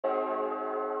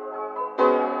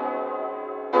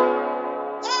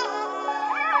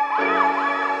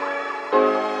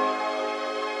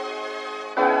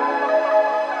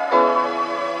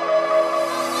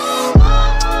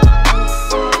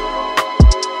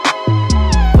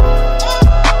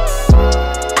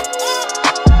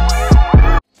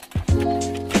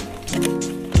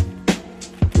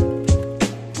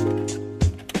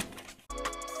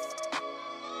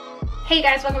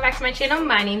guys, welcome back to my channel.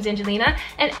 My name's Angelina,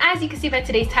 and as you can see by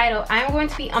today's title, I'm going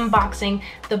to be unboxing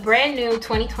the brand new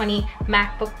 2020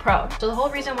 MacBook Pro. So the whole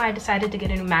reason why I decided to get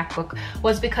a new MacBook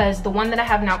was because the one that I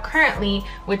have now currently,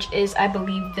 which is I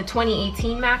believe the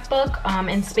 2018 MacBook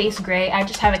in space gray, I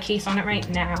just have a case on it right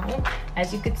now.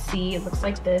 As you could see, it looks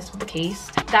like this with the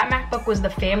case. That MacBook was the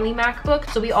family MacBook,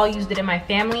 so we all used it in my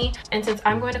family, and since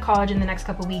I'm going to college in the next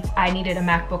couple weeks, I needed a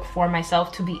MacBook for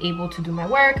myself to be able to do my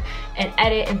work and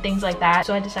edit and things like that.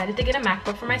 So I decided to get a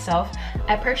MacBook for myself.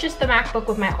 I purchased the MacBook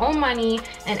with my own money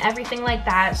and everything like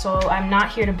that, so I'm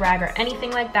not here to brag or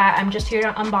anything like that. I'm just here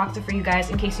to unbox it for you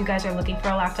guys in case you guys are looking for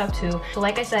a laptop too. So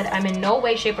like I said, I'm in no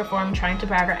way, shape, or form trying to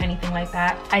brag or anything like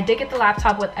that. I did get the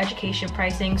laptop with education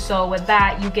pricing, so with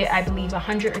that you get, I believe,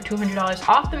 $100 or $200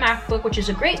 off the MacBook, which is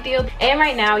a great deal. And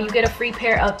right now you get a free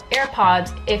pair of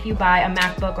AirPods if you buy a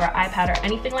MacBook or iPad or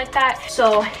anything like that.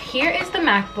 So here is the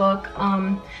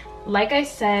MacBook. Like I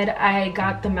said, I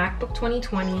got the MacBook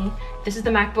 2020. This is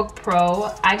the MacBook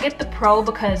Pro. I get the Pro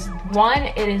because one,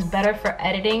 it is better for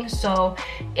editing. So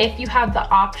if you have the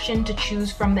option to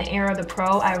choose from the Air or the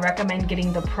Pro, I recommend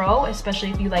getting the Pro,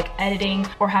 especially if you like editing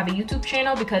or have a YouTube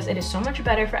channel, because it is so much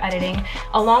better for editing.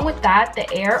 Along with that,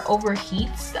 the Air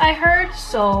overheats, I heard.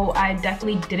 So I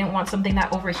definitely didn't want something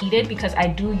that overheated because I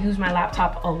do use my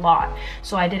laptop a lot.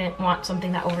 So I didn't want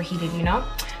something that overheated, you know?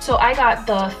 So I got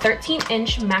the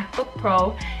 13-inch MacBook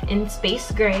Pro in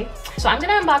space gray. So I'm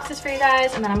gonna unbox this for you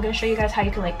guys, and then I'm gonna show you guys how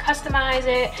you can like customize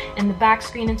it and the back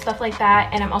screen and stuff like that.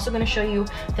 And I'm also gonna show you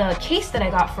the case that I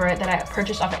got for it that I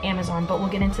purchased off of Amazon, but we'll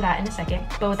get into that in a second.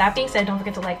 But with that being said, don't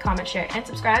forget to like, comment, share, and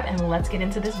subscribe, and let's get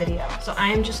into this video. So I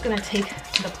am just gonna take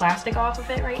the plastic off of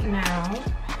it right now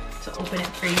to open it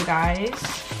for you guys.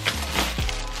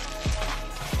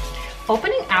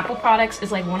 Opening Apple products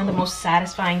is like one of the most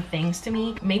satisfying things to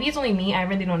me. Maybe it's only me, I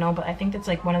really don't know, but I think that's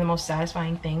like one of the most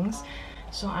satisfying things.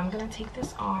 So I'm gonna take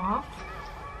this off.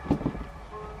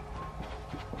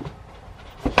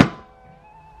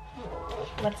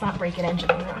 Let's not break it,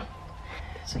 Angelina.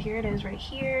 So here it is right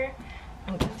here.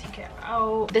 I'm gonna take it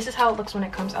out. This is how it looks when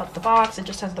it comes out the box. It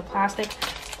just has the plastic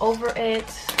over it.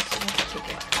 So let's take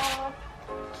it off.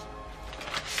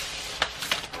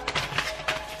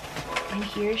 And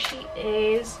here she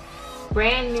is,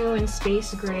 brand new in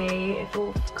space gray, if it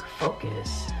will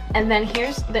focus. And then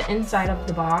here's the inside of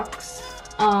the box.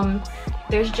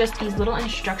 There's just these little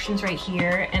instructions right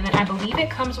here, and then I believe it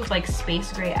comes with like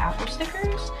space gray Apple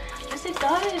stickers. Yes, it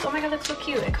does. Oh my god, that's so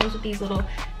cute. It comes with these little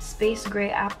space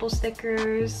gray Apple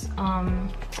stickers. I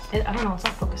don't know, it's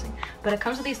not focusing, but it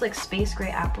comes with these like space gray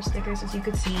Apple stickers, as you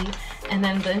could see. And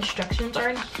then the instructions are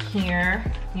in here,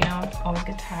 you know, it's always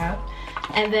good to have.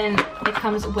 And then it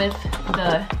comes with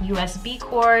the USB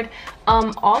cord.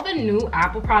 All the new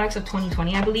Apple products of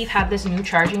 2020, I believe, have this new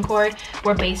charging cord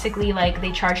where basically like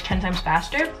they charge 10 times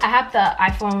faster. I have the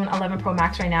iPhone 11 Pro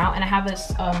Max right now, and I have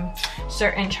this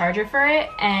certain charger for it,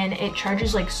 and it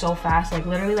charges like so fast. Like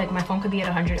literally, like my phone could be at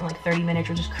 100 in like 30 minutes,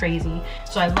 which is crazy.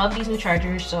 So I love these new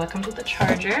chargers. So it comes with the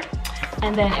charger,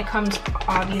 and then it comes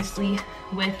obviously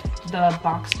with the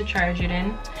box to charge it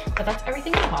in. But that's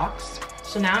everything in the box.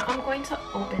 So now I'm going to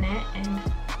open it, and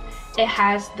it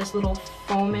has this little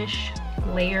foamish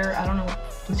layer. I don't know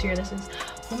what material this is.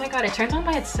 Oh my god, it turns on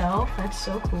by itself. That's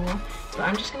so cool. So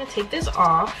I'm just gonna take this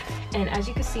off, and as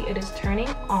you can see, it is turning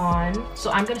on.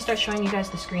 So I'm gonna start showing you guys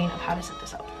the screen of how to set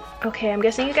this up. Okay, I'm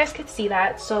guessing you guys could see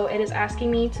that. So it is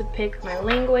asking me to pick my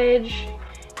language,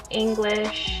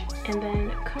 English, and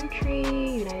then country,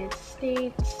 United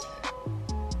States.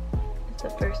 It's the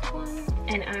first one.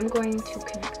 And I'm going to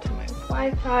connect to my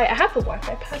Wi-Fi. I have the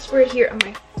Wi-Fi password here on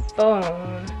my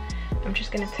phone. I'm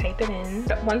just gonna type it in.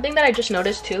 But one thing that I just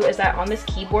noticed too is that on this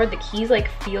keyboard, the keys like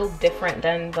feel different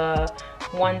than the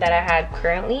one that I had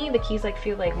currently. The keys like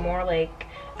feel like more like,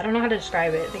 I don't know how to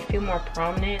describe it. They feel more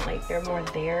prominent, like they're more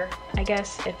there, I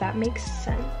guess, if that makes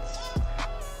sense.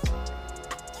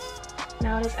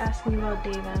 Now it is asking about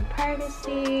data and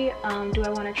privacy. Do I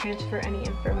want to transfer any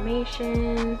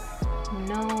information?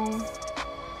 No.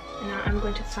 And now I'm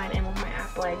going to sign in with my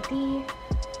Apple ID.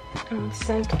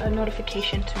 Sent a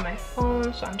notification to my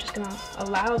phone, so I'm just gonna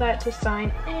allow that to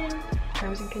sign in.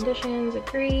 Terms and conditions,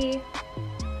 agree.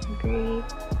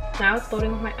 Now it's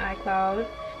loading with my iCloud.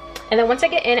 And then once I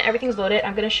get in, everything's loaded,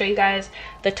 I'm gonna show you guys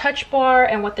the touch bar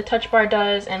and what the touch bar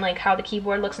does and like how the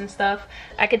keyboard looks and stuff.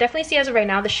 I could definitely see as of right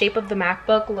now, the shape of the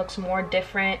MacBook looks more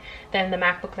different than the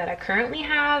MacBook that I currently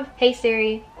have. Hey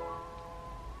Siri.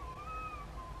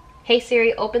 Hey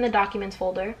Siri, open the documents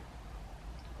folder.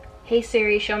 Hey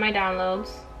Siri, show my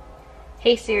downloads.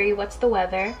 Hey Siri, what's the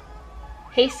weather?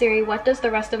 Hey Siri, what does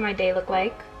the rest of my day look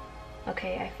like?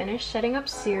 Okay, I finished setting up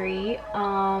Siri.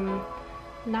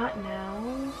 Not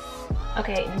now.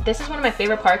 Okay, this is one of my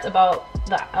favorite parts about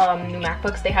the new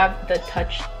MacBooks. They have the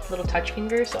little touch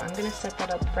finger, so I'm gonna set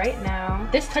that up right now.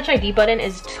 This Touch ID button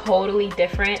is totally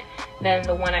different than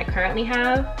the one I currently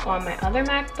have on my other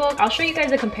MacBook. I'll show you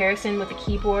guys a comparison with the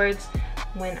keyboards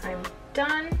when I'm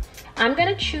done. I'm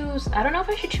gonna choose, I don't know if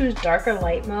I should choose dark or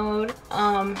light mode.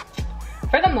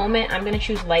 For the moment, I'm gonna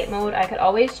choose light mode. I could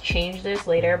always change this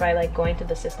later by like going to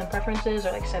the system preferences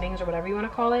or like settings or whatever you wanna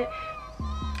call it.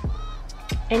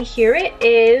 And here it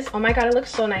is. Oh my god, it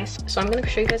looks so nice. So I'm gonna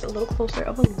show you guys a little closer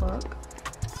of a look.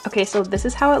 Okay, so this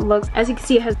is how it looks. As you can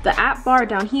see, it has the app bar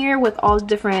down here with all the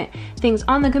different things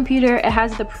on the computer. It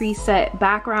has the preset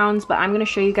backgrounds, but I'm gonna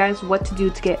show you guys what to do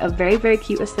to get a very, very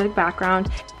cute aesthetic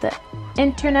background. The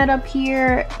internet up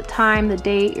here, the time, the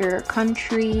date, your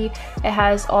country. It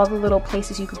has all the little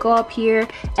places you could go up here.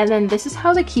 And then this is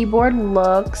how the keyboard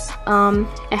looks.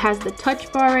 It has the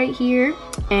touch bar right here.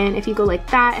 And if you go like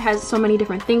that, it has so many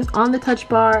different things on the touch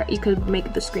bar. You could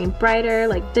make the screen brighter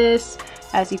like this,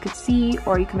 as you could see,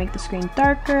 or you can make the screen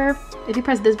darker. If you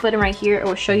press this button right here, it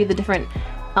will show you the different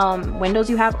windows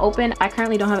you have open. I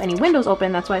currently don't have any windows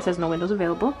open, that's why it says no windows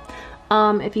available.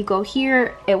 If you go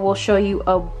here, it will show you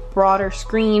a broader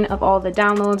screen of all the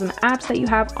downloads and the apps that you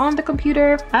have on the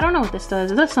computer. I don't know what this does.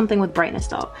 It does something with brightness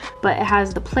though. But it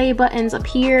has the play buttons up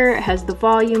here. It has the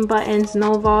volume buttons,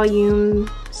 no volume,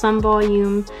 some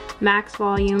volume, max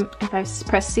volume. If I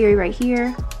press Siri right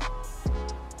here,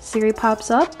 Siri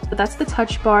pops up. But that's the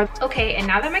touch bar. Okay, and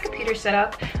now that my computer's set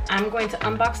up, I'm going to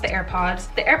unbox the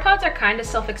AirPods. The AirPods are kind of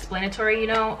self-explanatory, you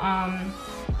know,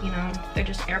 they're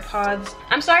just AirPods.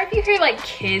 I'm sorry if you hear like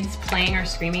kids playing or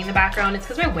screaming in the background. It's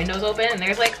because my window's open and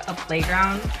there's like a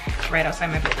playground right outside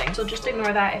my building. So just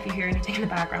ignore that if you hear anything in the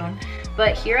background.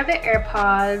 But here are the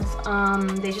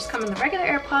AirPods. They just come in the regular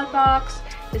AirPod box.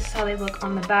 This is how they look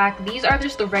on the back. These are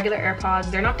just the regular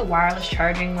AirPods. They're not the wireless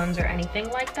charging ones or anything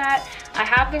like that. I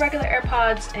have the regular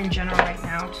AirPods in general right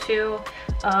now too.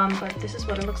 But this is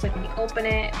what it looks like when you open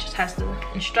it. It just has the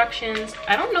instructions.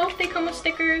 I don't know if they come with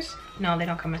stickers. No, they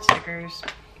don't come with stickers.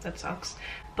 That sucks.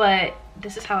 But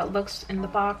this is how it looks in the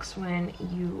box when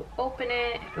you open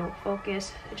it. If it will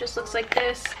focus, it just looks like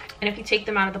this. And if you take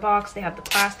them out of the box, they have the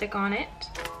plastic on it.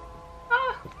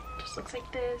 Just looks like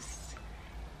this.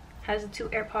 Has the two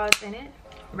AirPods in it,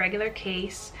 regular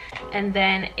case. And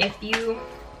then if you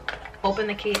open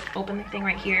the case, open the thing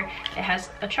right here, it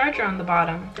has a charger on the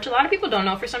bottom, which a lot of people don't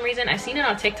know for some reason. I seen it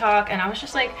on TikTok and I was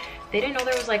just like, they didn't know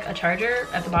there was like a charger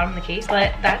at the bottom of the case.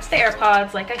 But that's the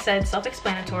AirPods, like I said,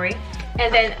 self-explanatory.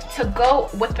 And then to go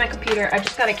with my computer, I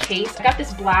just got a case. I got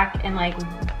this black and like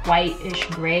whitish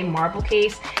gray marble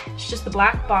case. It's just the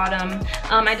black bottom.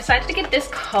 I decided to get this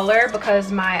color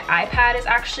because my iPad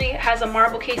has a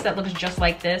marble case that looks just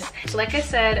like this. So like I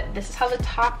said, this is how the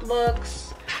top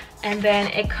looks. And then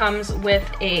it comes with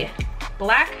a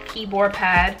black keyboard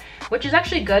pad, which is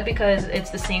actually good because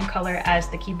it's the same color as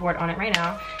the keyboard on it right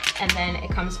now. And then it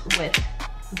comes with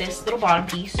this little bottom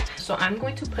piece. So I'm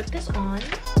going to put this on.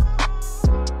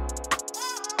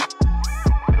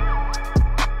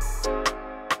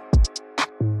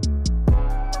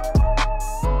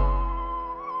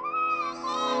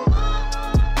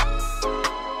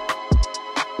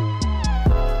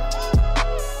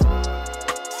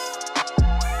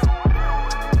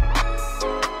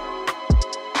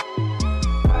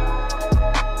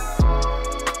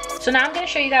 So now I'm going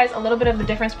to show you guys a little bit of the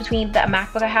difference between the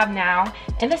MacBook I have now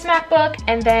and this MacBook,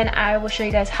 and then I will show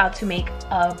you guys how to make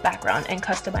a background and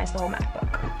customize the whole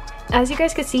MacBook. As you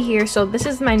guys can see here, so this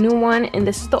is my new one and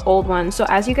this is the old one. So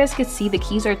as you guys can see, the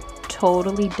keys are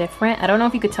totally different. I don't know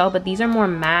if you could tell, but these are more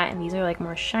matte and these are like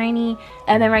more shiny.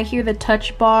 And then right here, the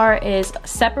touch bar is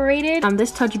separated.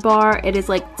 This touch bar, it is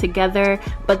like together,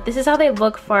 but this is how they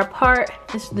look far apart.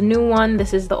 This is the new one,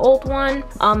 this is the old one.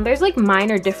 There's like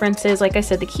minor differences. Like I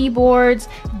said, the keyboards,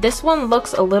 this one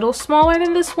looks a little smaller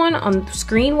than this one on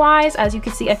screen wise. As you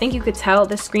can see, I think you could tell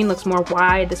this screen looks more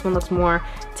wide, this one looks more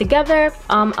together.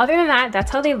 Other than that, that's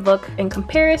how they look in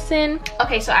comparison.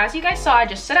 Okay, so as you guys saw, I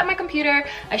just set up my computer.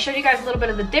 I showed you guys a little bit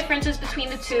of the differences between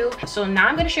the two. So now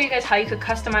I'm going to show you guys how you could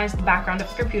customize the background of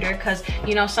the computer, because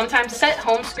you know, sometimes set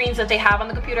home screens that they have on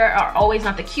the computer are always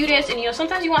not the cutest, and you know,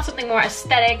 sometimes you want something more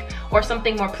aesthetic or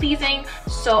something more pleasing.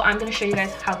 So I'm going to show you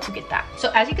guys how to get that.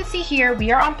 So as you can see here,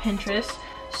 we are on Pinterest.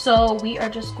 So we are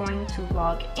just going to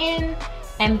log in.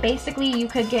 And basically you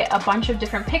could get a bunch of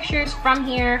different pictures from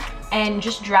here and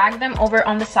just drag them over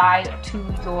on the side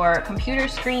to your computer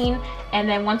screen. And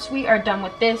then once we are done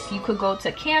with this, you could go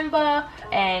to Canva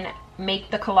and make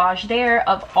the collage there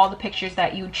of all the pictures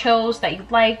that you chose, that you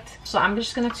liked. So I'm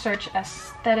just gonna search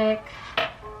aesthetic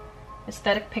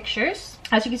pictures.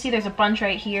 As you can see, there's a bunch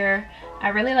right here. I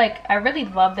really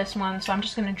love this one, so I'm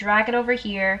just gonna drag it over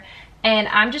here, and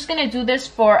I'm just gonna do this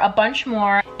for a bunch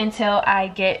more until I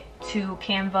get to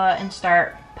Canva and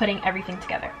start putting everything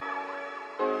together.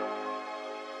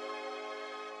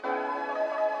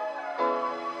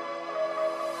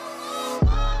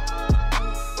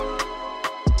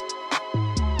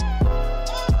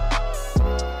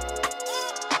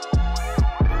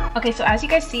 Okay, so as you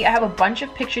guys see, I have a bunch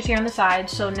of pictures here on the side.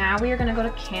 So now we are gonna go to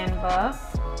Canva.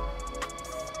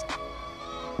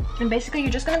 And basically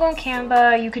you're just gonna go on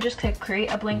Canva. You could just click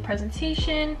create a blank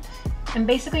presentation. And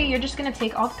basically you're just gonna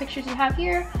take all the pictures you have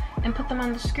here and put them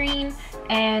on the screen.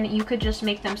 And you could just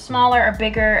make them smaller or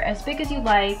bigger, as big as you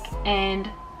like. And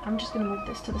I'm just gonna move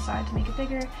this to the side to make it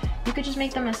bigger. You could just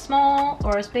make them as small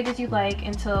or as big as you like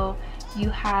until you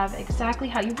have exactly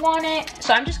how you want it.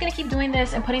 So I'm just gonna keep doing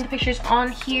this and putting the pictures on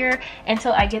here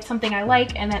until I get something I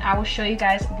like, and then I will show you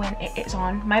guys when it is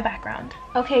on my background.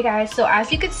 Okay guys, so as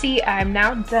you can see, I'm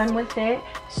now done with it.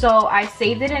 So I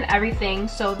saved it and everything,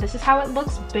 so this is how it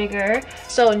looks bigger.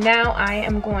 So now I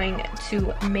am going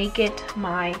to make it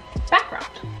my background.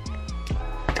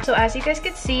 So as you guys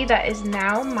can see, that is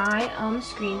now my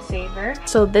screensaver.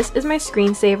 So this is my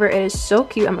screensaver. It is so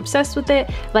cute. I'm obsessed with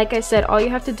it. Like I said, all you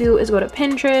have to do is go to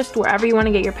Pinterest, wherever you want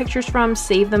to get your pictures from,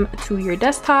 save them to your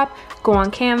desktop, go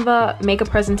on Canva, make a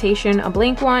presentation, a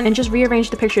blank one, and just rearrange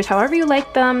the pictures however you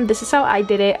like them. This is how I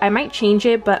did it. I might change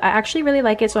it, but I actually really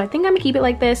like it, so I think I'm gonna keep it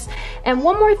like this. And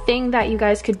one more thing that you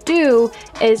guys could do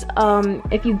is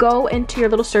if you go into your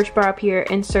little search bar up here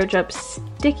and search up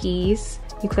stickies,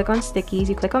 you click on stickies,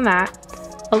 you click on that,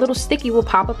 a little sticky will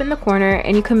pop up in the corner,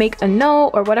 and you can make a note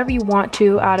or whatever you want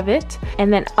to out of it.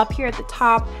 And then up here at the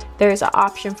top, there's an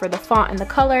option for the font and the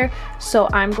color. So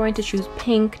I'm going to choose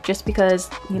pink just because,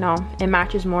 you know, it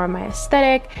matches more of my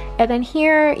aesthetic. And then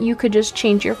here you could just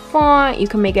change your font. You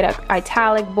can make it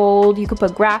italic, bold, you could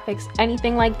put graphics,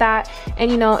 anything like that.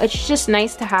 And you know, it's just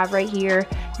nice to have right here,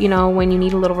 you know, when you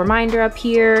need a little reminder up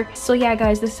here. So yeah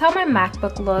guys, this is how my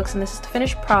MacBook looks, and this is the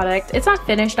finished product. It's not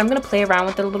finished. I'm gonna play around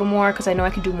with it a little more because I know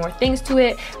I could do more things to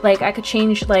it. Like I could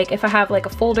change, like if I have like a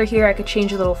folder here, I could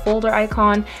change a little folder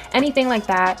icon, anything like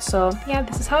that. So yeah,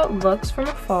 this is how it looks from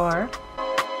afar.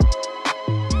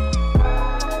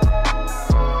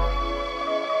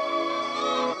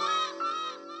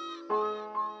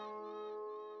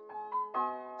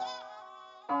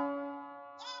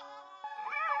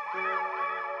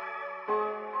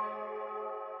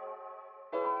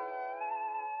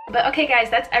 But okay guys,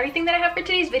 that's everything that I have for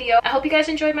today's video. I hope you guys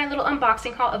enjoyed my little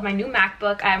unboxing haul of my new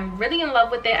MacBook. I'm really in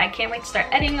love with it. I can't wait to start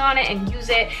editing on it and use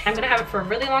it. I'm gonna have it for a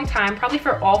really long time, probably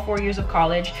for all 4 years of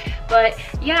college. But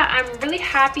yeah, I'm really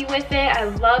happy with it. I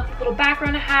love the little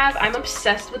background I have. I'm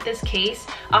obsessed with this case.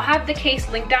 I'll have the case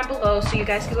linked down below so you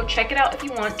guys can go check it out if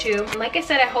you want to. And like I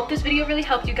said, I hope this video really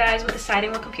helped you guys with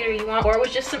deciding what computer you want, or it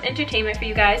was just some entertainment for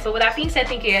you guys. But with that being said,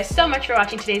 thank you guys so much for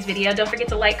watching today's video. Don't forget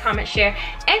to like, comment, share,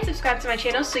 and subscribe to my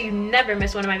channel so you never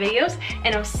miss one of my videos,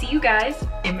 and I'll see you guys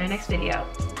in my next video.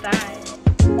 Bye.